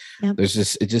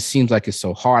it just seems like it's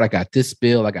so hard. I got this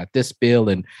bill,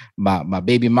 and my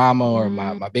baby mama or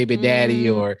my baby daddy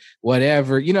or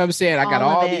whatever. You know what I'm saying? I got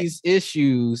all these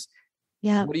issues.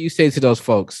 Yeah. What do you say to those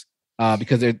folks?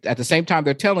 Because they're at the same time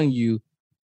they're telling you,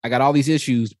 I got all these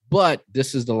issues, but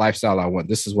this is the lifestyle I want.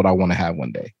 This is what I want to have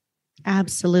one day.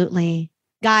 Absolutely.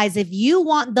 Guys, if you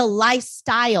want the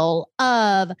lifestyle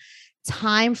of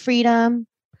time freedom,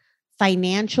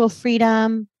 financial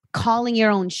freedom, calling your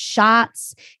own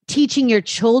shots, teaching your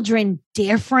children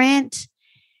different,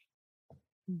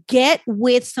 get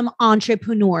with some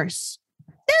entrepreneurs.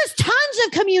 There's tons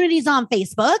of communities on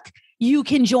Facebook you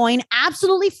can join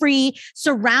absolutely free.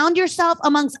 Surround yourself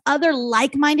amongst other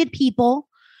like-minded people.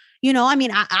 When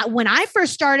I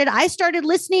first started, I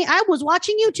was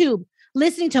watching YouTube,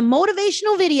 listening to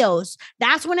motivational videos.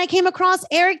 That's when I came across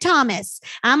Eric Thomas.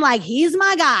 I'm like, he's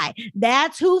my guy.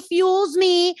 That's who fuels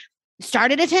me.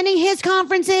 Started attending his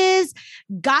conferences,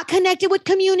 got connected with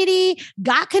community,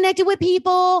 got connected with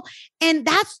people. And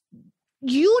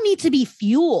you need to be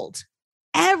fueled.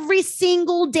 Every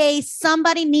single day,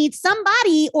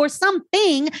 somebody or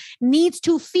something needs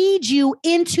to feed you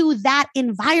into that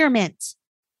environment.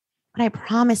 But I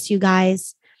promise you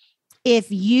guys, if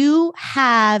you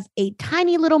have a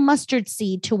tiny little mustard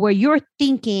seed to where you're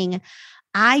thinking,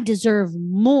 I deserve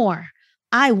more.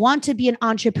 I want to be an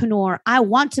entrepreneur. I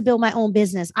want to build my own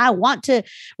business. I want to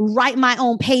write my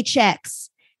own paychecks.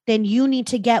 Then you need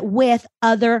to get with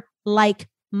other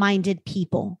like-minded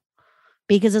people.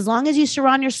 Because as long as you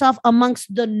surround yourself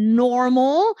amongst the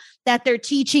normal that they're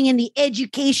teaching in the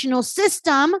educational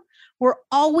system, we're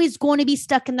always going to be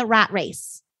stuck in the rat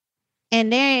race.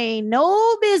 And there ain't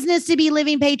no business to be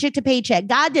living paycheck to paycheck.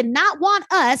 God did not want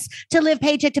us to live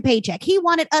paycheck to paycheck. He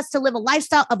wanted us to live a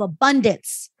lifestyle of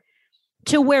abundance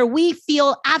to where we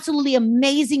feel absolutely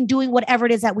amazing doing whatever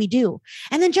it is that we do.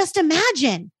 And then just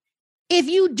imagine if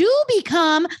you do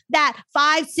become that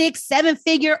 5, 6,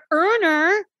 7-figure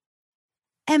earner,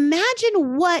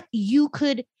 imagine what you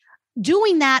could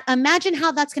doing that. Imagine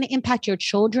how that's going to impact your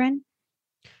children,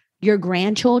 your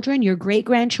grandchildren, your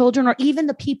great-grandchildren, or even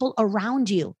the people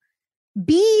around you.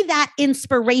 Be that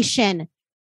inspiration.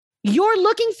 You're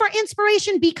looking for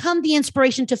inspiration. Become the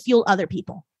inspiration to fuel other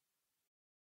people.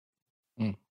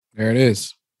 There it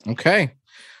is. Okay.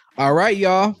 All right,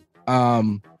 y'all.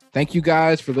 Thank you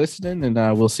guys for listening,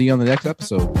 and we'll see you on the next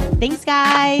episode. Thanks,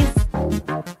 guys.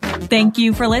 Thank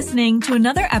you for listening to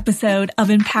another episode of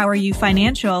Empower You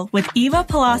Financial with Eva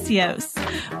Palacios.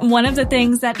 One of the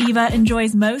things that Eva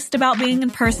enjoys most about being in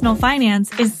personal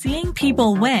finance is seeing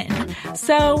people win.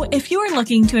 So if you are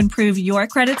looking to improve your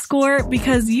credit score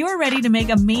because you are ready to make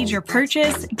a major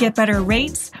purchase, get better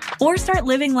rates, or start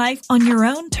living life on your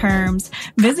own terms,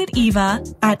 visit Eva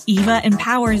at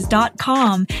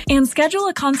evaempowers.com and schedule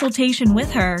a consultation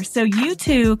with her so you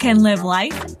too can live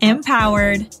life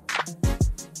empowered.